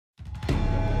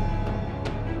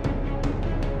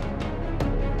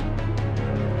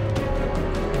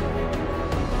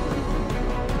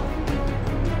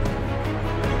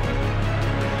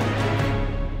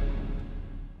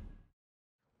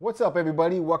What's up,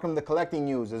 everybody? Welcome to the Collecting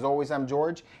News. As always, I'm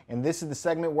George, and this is the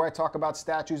segment where I talk about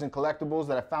statues and collectibles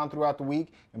that I found throughout the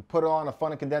week and put it on a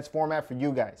fun and condensed format for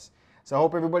you guys. So I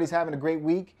hope everybody's having a great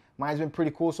week. Mine's been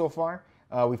pretty cool so far.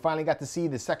 We finally got to see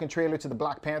the second trailer to the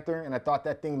Black Panther, and I thought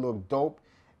that thing looked dope.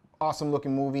 Awesome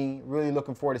looking movie. Really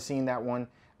looking forward to seeing that one.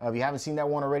 If you haven't seen that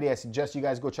one already, I suggest you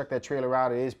guys go check that trailer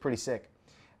out. It is pretty sick.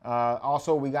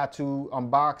 Also, we got to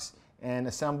unbox and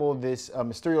assemble this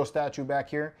Mysterio statue back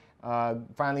here.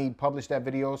 Finally published that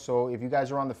video, so if you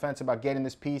guys are on the fence about getting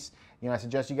this piece, I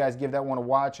suggest you guys give that one a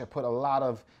watch. I put a lot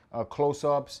of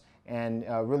close-ups and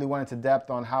really went into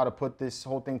depth on how to put this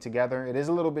whole thing together. It is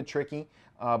a little bit tricky,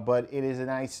 but it is a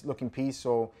nice looking piece,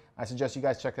 so I suggest you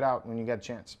guys check it out when you get a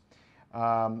chance.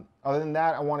 Other than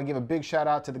that, I want to give a big shout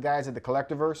out to the guys at the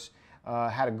Collectiverse.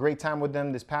 Had a great time with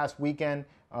them this past weekend.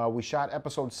 We shot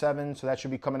episode 7, so that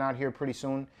should be coming out here pretty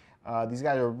soon. These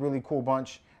guys are a really cool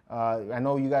bunch. I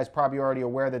know you guys probably already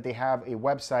aware that they have a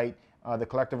website,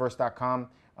 thecollectiverse.com.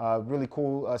 Really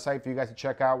cool site for you guys to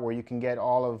check out, where you can get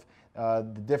all of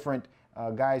the different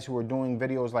guys who are doing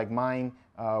videos like mine,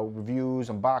 reviews,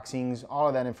 unboxings, all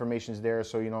of that information is there.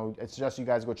 So, it's just you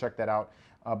guys go check that out.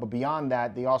 But beyond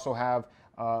that, they also have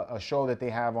a show that they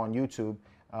have on YouTube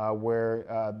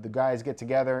where the guys get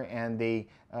together and they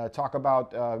talk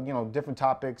about different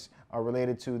topics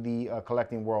related to the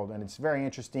collecting world, and it's very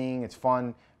interesting. It's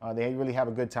fun. They really have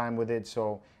a good time with it.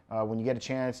 So when you get a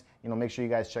chance, make sure you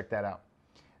guys check that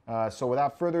out. So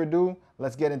without further ado,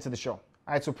 let's get into the show.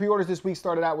 All right, so pre-orders this week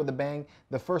started out with a bang.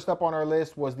 The first up on our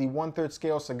list was the 1/3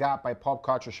 scale Sagat by Pulp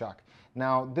Culture Shock.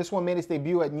 Now, this one made its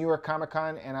debut at New York Comic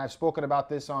Con, and I've spoken about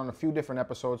this on a few different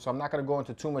episodes, so I'm not going to go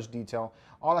into too much detail.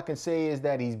 All I can say is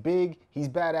that he's big, he's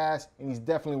badass, and he's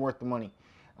definitely worth the money.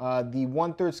 The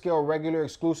 1/3 scale regular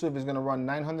exclusive is going to run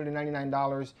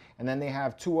 $999, and then they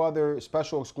have two other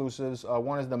special exclusives.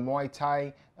 One is the Muay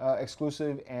Thai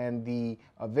exclusive and the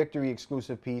Victory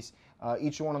exclusive piece.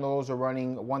 Each one of those are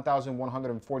running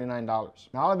 $1,149.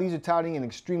 Now, all of these are touting an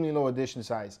extremely low edition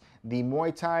size. The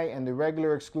Muay Thai and the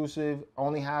regular exclusive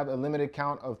only have a limited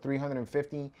count of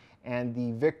 350, and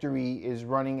the Victory is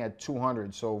running at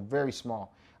 200, so very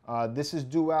small. This is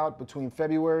due out between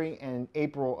February and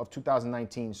April of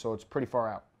 2019, so it's pretty far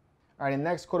out. All right, and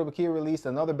next, Kotobukiya released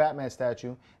another Batman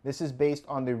statue. This is based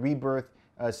on the Rebirth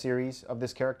series of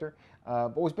this character.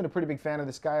 I've always been a pretty big fan of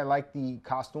this guy. I like the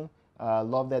costume.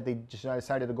 Love that they just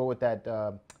decided to go with that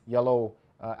yellow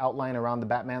outline around the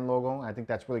Batman logo. I think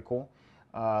that's really cool.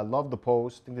 Love the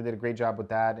pose. I think they did a great job with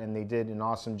that, and they did an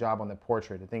awesome job on the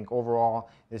portrait. I think overall,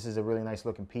 this is a really nice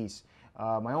looking piece.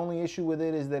 My only issue with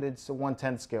it is that it's a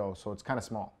 1/10 scale, so it's kind of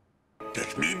small.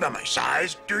 Judge me by my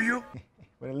size, do you?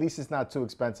 But at least it's not too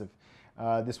expensive.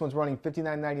 This one's running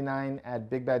 $59.99 at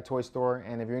Big Bad Toy Store,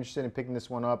 and if you're interested in picking this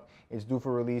one up, it's due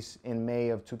for release in May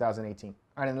of 2018.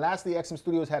 All right, and lastly, XM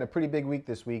Studios had a pretty big week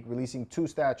this week, releasing 2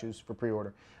 statues for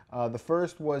pre-order. The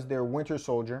first was their Winter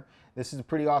Soldier. This is a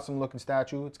pretty awesome looking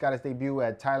statue. It's got its debut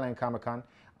at Thailand Comic Con.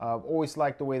 Always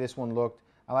liked the way this one looked.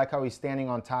 I like how he's standing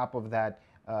on top of that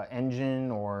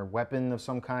engine or weapon of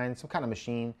some kind of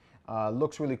machine.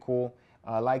 Looks really cool.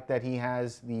 I like that he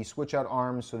has the switch out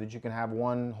arms so that you can have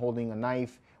one holding a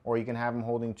knife, or you can have him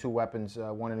holding 2 weapons,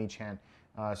 one in each hand.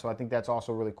 So I think that's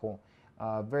also really cool.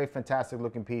 Very fantastic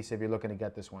looking piece if you're looking to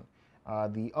get this one.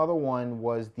 The other one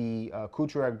was the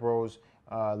Kucherag Bros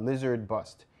Lizard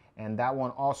Bust, and that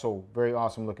one also very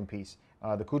awesome looking piece.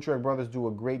 The Kucherag brothers do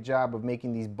a great job of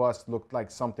making these busts look like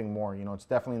something more. It's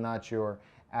definitely not your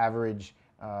average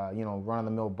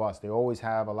run-of-the-mill bust. They always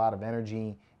have a lot of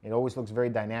energy. It always looks very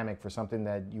dynamic for something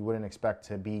that you wouldn't expect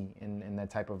to be in that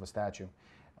type of a statue.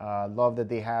 Love that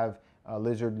they have a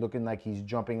lizard looking like he's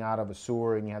jumping out of a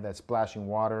sewer, and you have that splashing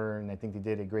water, and I think they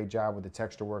did a great job with the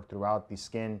texture work throughout the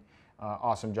skin.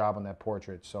 Awesome job on that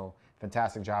portrait, so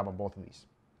fantastic job on both of these.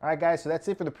 All right, guys, so that's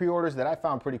it for the pre-orders that I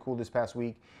found pretty cool this past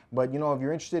week. But, if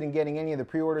you're interested in getting any of the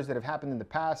pre-orders that have happened in the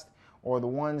past, or the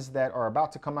ones that are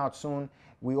about to come out soon,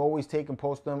 we always take and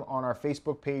post them on our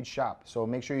Facebook page shop. So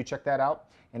make sure you check that out.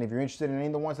 And if you're interested in any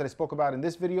of the ones that I spoke about in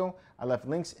this video, I left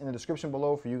links in the description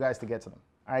below for you guys to get to them.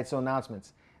 All right, so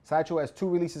announcements. Sideshow has 2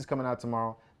 releases coming out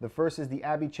tomorrow. The first is the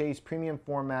Abby Chase premium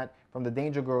format from the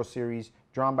Danger Girls series,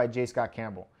 drawn by J. Scott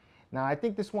Campbell. Now, I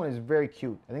think this one is very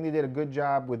cute. I think they did a good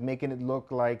job with making it look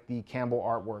like the Campbell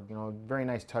artwork. Very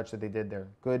nice touch that they did there.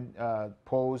 Good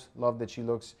pose. Love that she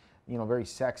looks, very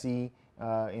sexy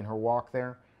in her walk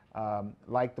there.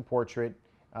 Like the portrait,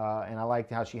 and I like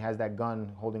how she has that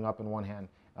gun holding up in one hand.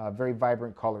 Very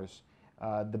vibrant colors.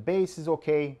 The base is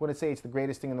okay. Wouldn't say it's the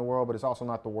greatest thing in the world, but it's also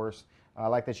not the worst. I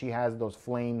like that she has those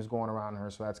flames going around her,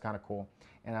 so that's kind of cool.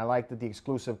 And I like that the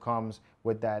exclusive comes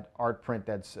with that art print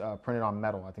that's printed on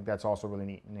metal. I think that's also really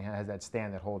neat. And it has that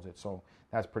stand that holds it, so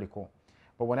that's pretty cool.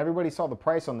 But when everybody saw the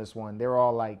price on this one, they were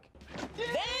all like,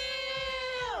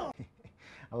 damn!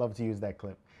 I love to use that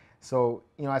clip. So,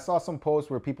 I saw some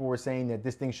posts where people were saying that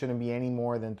this thing shouldn't be any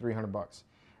more than 300 bucks.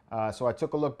 So I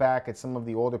took a look back at some of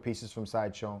the older pieces from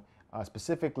Sideshow.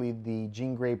 Specifically, the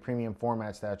Jean Grey Premium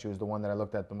Format statue is the one that I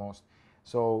looked at the most.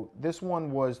 So this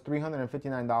one was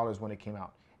 $359 when it came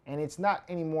out. And it's not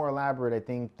any more elaborate, I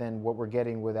think, than what we're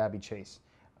getting with Abby Chase.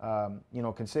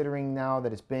 Considering now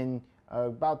that it's been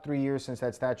about 3 years since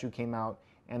that statue came out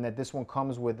and that this one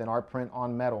comes with an art print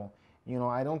on metal,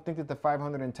 I don't think that the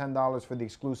 $510 for the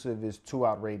exclusive is too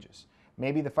outrageous.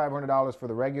 Maybe the $500 for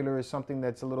the regular is something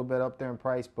that's a little bit up there in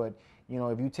price, but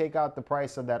if you take out the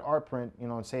price of that art print,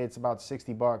 and say it's about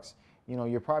 60 bucks,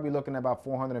 you're probably looking at about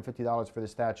 $450 for the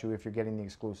statue if you're getting the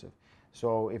exclusive.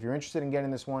 So if you're interested in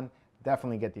getting this one,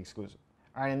 definitely get the exclusive.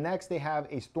 All right, and next they have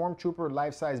a Stormtrooper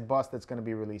life-size bust that's going to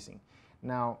be releasing.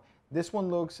 Now, this one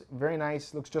looks very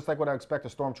nice, looks just like what I expect a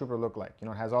Stormtrooper to look like. It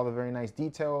has all the very nice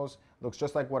details, looks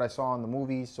just like what I saw in the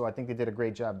movies, so I think they did a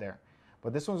great job there.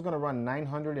 But this one's going to run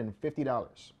 $950.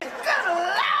 Good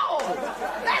Lord!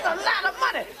 That's a lot of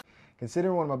money!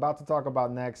 Considering what I'm about to talk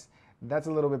about next, that's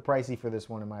a little bit pricey for this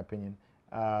one in my opinion.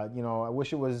 I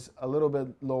wish it was a little bit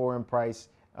lower in price.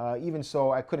 Even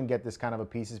so, I couldn't get this kind of a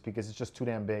piece because it's just too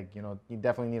damn big. You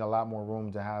definitely need a lot more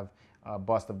room to have a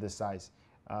bust of this size.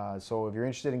 So if you're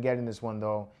interested in getting this one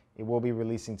though, it will be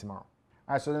releasing tomorrow.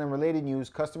 All right, so then in related news,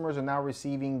 customers are now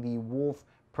receiving the Wolf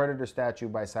Predator statue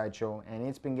by Sideshow, and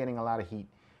it's been getting a lot of heat.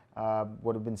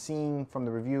 What I've been seeing from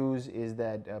the reviews is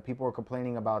that people are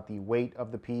complaining about the weight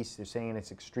of the piece. They're saying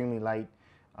it's extremely light.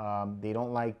 They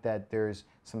don't like that there's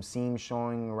some seams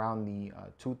showing around the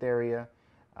tooth area,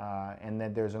 and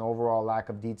that there's an overall lack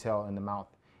of detail in the mouth.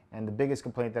 And the biggest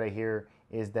complaint that I hear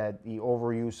is that the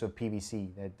overuse of PVC,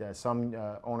 that some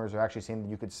owners are actually saying that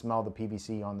you could smell the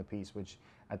PVC on the piece, which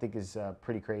I think is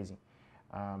pretty crazy.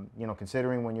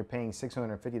 Considering when you're paying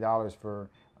 $650 for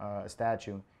a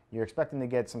statue, you're expecting to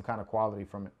get some kind of quality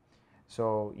from it.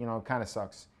 So, it kind of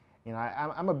sucks.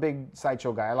 I'm a big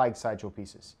Sideshow guy. I like Sideshow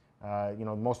pieces.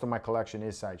 Most of my collection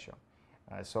is Sideshow.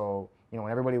 So, when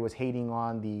everybody was hating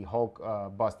on the Hulk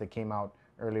bust that came out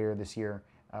earlier this year,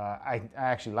 I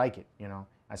actually like it.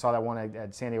 I saw that one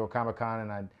at San Diego Comic-Con, and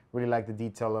I really like the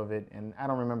detail of it, and I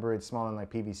don't remember it smelling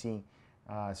like PVC.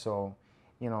 So,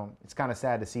 it's kind of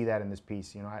sad to see that in this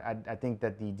piece. I think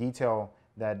that the detail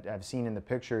that I've seen in the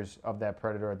pictures of that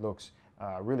Predator, it looks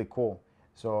really cool.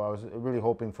 So I was really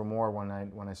hoping for more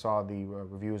when I saw the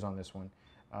reviews on this one.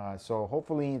 So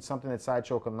hopefully it's something that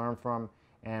Sideshow can learn from,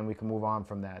 and we can move on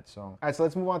from that. So, all right, so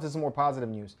let's move on to some more positive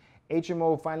news.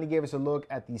 HMO finally gave us a look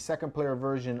at the second player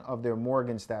version of their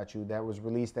Morgan statue that was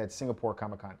released at Singapore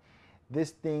Comic-Con.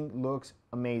 This thing looks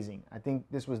amazing. I think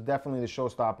this was definitely the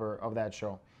showstopper of that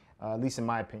show, at least in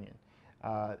my opinion.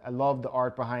 I love the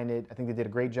art behind it. I think they did a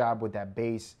great job with that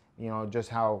base, just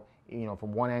how,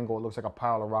 from one angle it looks like a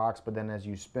pile of rocks, but then as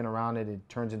you spin around it, it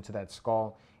turns into that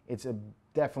skull. It's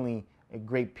definitely a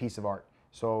great piece of art.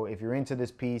 So if you're into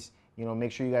this piece,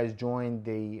 make sure you guys join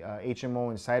the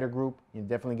HMO Insider group. You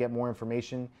definitely get more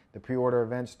information. The pre-order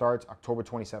event starts October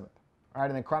 27th. All right,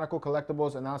 and then Chronicle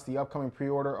Collectibles announced the upcoming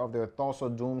pre-order of their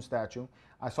Thulsa Doom statue.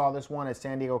 I saw this one at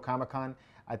San Diego Comic-Con.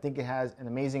 I think it has an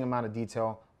amazing amount of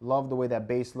detail. Love the way that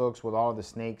base looks with all of the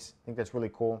snakes. I think that's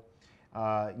really cool.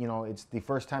 It's the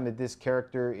first time that this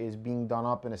character is being done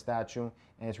up in a statue,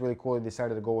 and it's really cool they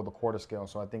decided to go with a quarter scale,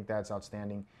 so I think that's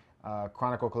outstanding.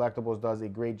 Chronicle Collectibles does a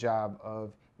great job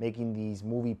of making these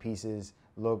movie pieces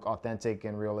look authentic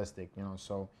and realistic,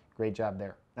 so great job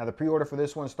there. Now the pre-order for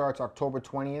this one starts October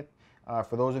 20th.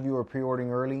 For those of you who are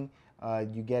pre-ordering early,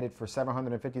 you get it for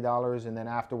 $750, and then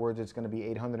afterwards it's going to be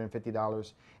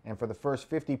 $850. And for the first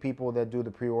 50 people that do the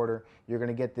pre-order, you're going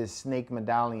to get this snake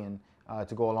medallion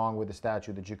to go along with the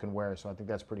statue that you can wear, so I think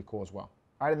that's pretty cool as well.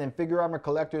 All right, and then Figure Armor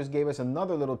Collectors gave us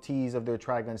another little tease of their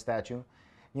Trigun statue.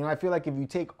 I feel like if you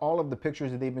take all of the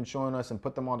pictures that they've been showing us and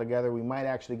put them all together, we might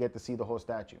actually get to see the whole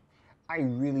statue. I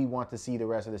really want to see the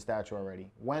rest of the statue already.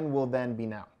 When will then be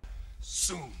now?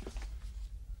 Soon.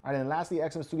 All right, and lastly,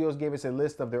 XM Studios gave us a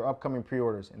list of their upcoming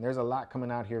pre-orders, and there's a lot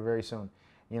coming out here very soon.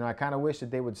 I kind of wish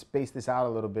that they would space this out a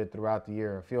little bit throughout the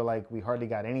year. I feel like we hardly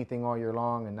got anything all year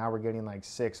long, and now we're getting like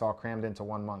 6 all crammed into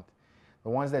 1 month. The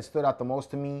ones that stood out the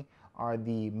most to me are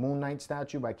the Moon Knight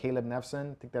statue by Caleb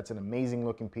Nefson. I think that's an amazing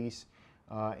looking piece.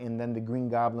 And then the Green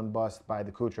Goblin bust by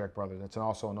the Kutrek brothers. That's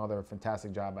also another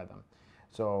fantastic job by them.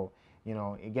 So, You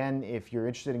know, again, if you're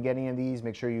interested in getting any of these,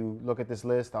 make sure you look at this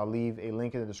list. I'll leave a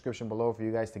link in the description below for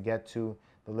you guys to get to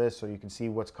the list so you can see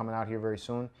what's coming out here very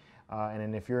soon. And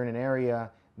then if you're in an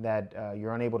area that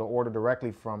you're unable to order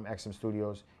directly from XM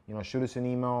Studios, you know, shoot us an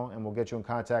email and we'll get you in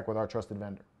contact with our trusted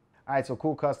vendor. All right, so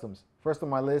cool customs. First on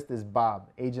my list is Bob,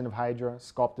 Agent of Hydra,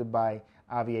 sculpted by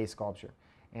AVA Sculpture.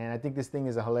 And I think this thing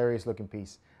is a hilarious looking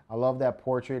piece. I love that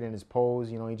portrait and his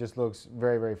pose. You know, he just looks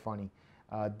very, very funny.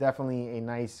 Definitely a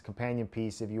nice companion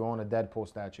piece if you own a Deadpool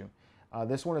statue.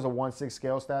 This one is a 1/6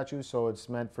 scale statue, so it's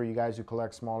meant for you guys who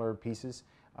collect smaller pieces.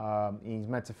 He's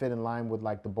meant to fit in line with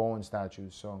like the Bowen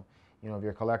statues. So, you know, if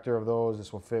you're a collector of those,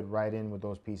 this will fit right in with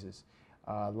those pieces.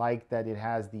 Like that it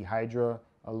has the Hydra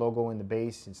logo in the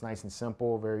base. It's nice and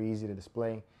simple, very easy to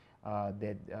display.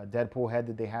 That Deadpool head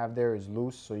that they have there is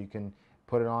loose, so you can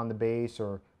put it on the base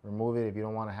or remove it if you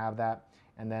don't want to have that.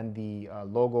 And then the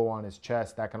logo on his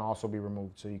chest, that can also be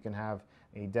removed. So you can have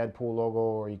a Deadpool logo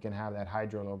or you can have that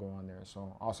Hydra logo on there.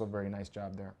 So also very nice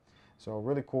job there. So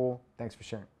really cool. Thanks for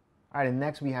sharing. All right, and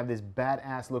next we have this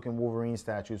badass looking Wolverine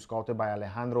statue sculpted by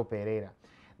Alejandro Pereira.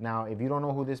 Now, if you don't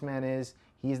know who this man is,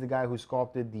 he's the guy who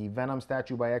sculpted the Venom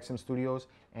statue by XM Studios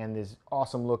and this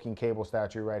awesome looking Cable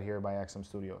statue right here by XM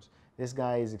Studios. This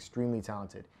guy is extremely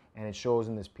talented and it shows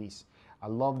in this piece. I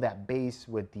love that base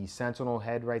with the Sentinel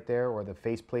head right there, or the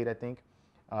faceplate, I think,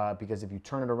 because if you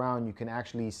turn it around, you can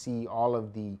actually see all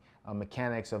of the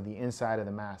mechanics of the inside of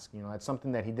the mask. You know, that's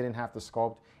something that he didn't have to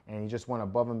sculpt, and he just went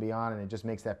above and beyond, and it just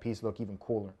makes that piece look even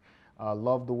cooler.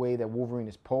 Love the way that Wolverine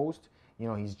is posed. You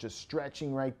know, he's just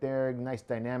stretching right there, nice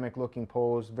dynamic looking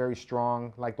pose, very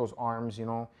strong, like those arms, you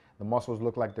know. The muscles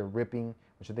look like they're ripping,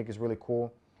 which I think is really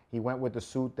cool. He went with the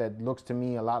suit that looks to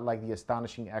me a lot like the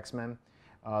Astonishing X-Men.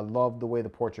 Love the way the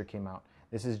portrait came out.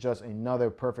 This is just another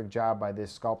perfect job by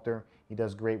this sculptor. He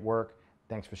does great work.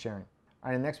 Thanks for sharing. All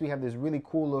right, and next we have this really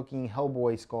cool looking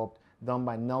Hellboy sculpt done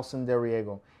by Nelson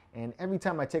Deriego. And every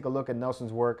time I take a look at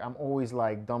Nelson's work, I'm always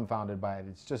like dumbfounded by it.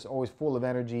 It's just always full of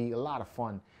energy, a lot of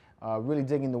fun. Really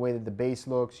digging the way that the base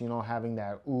looks, you know, having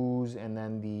that ooze and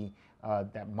then the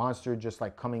that monster just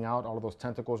like coming out, all of those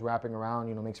tentacles wrapping around,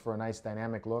 you know, makes for a nice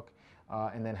dynamic look.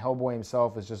 And then Hellboy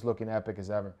himself is just looking epic as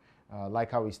ever.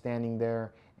 Like how he's standing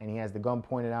there and he has the gun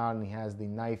pointed out and he has the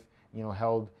knife, you know,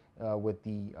 held with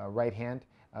the right hand.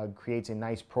 Creates a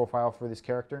nice profile for this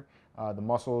character. The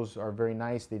muscles are very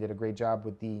nice. They did a great job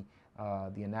with the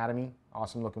anatomy.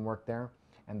 Awesome looking work there.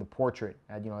 And the portrait,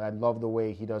 you know, I love the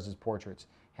way he does his portraits.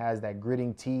 Has that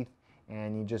gritting teeth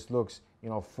and he just looks, you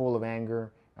know, full of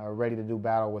anger, ready to do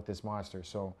battle with this monster.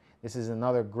 So this is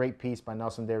another great piece by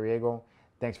Nelson Deriego.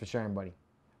 Thanks for sharing, buddy.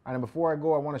 All right, and before I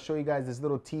go, I want to show you guys this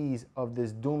little tease of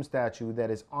this Doom statue that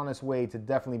is on its way to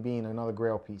definitely being another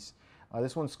Grail piece.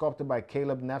 This one's sculpted by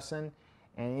Caleb Nefson,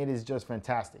 and it is just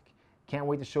fantastic. Can't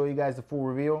wait to show you guys the full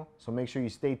reveal, so make sure you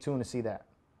stay tuned to see that.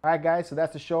 All right, guys, so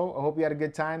that's the show. I hope you had a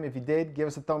good time. If you did, give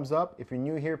us a thumbs up. If you're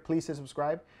new here, please hit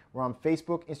subscribe. We're on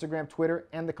Facebook, Instagram, Twitter,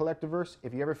 and the Collectorverse.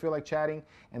 If you ever feel like chatting,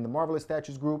 and the Marvelous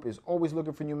Statues group is always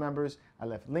looking for new members, I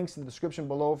left links in the description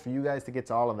below for you guys to get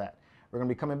to all of that. We're going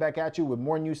to be coming back at you with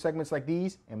more new segments like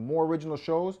these and more original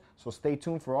shows, so stay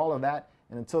tuned for all of that.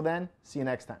 And until then, see you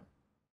next time.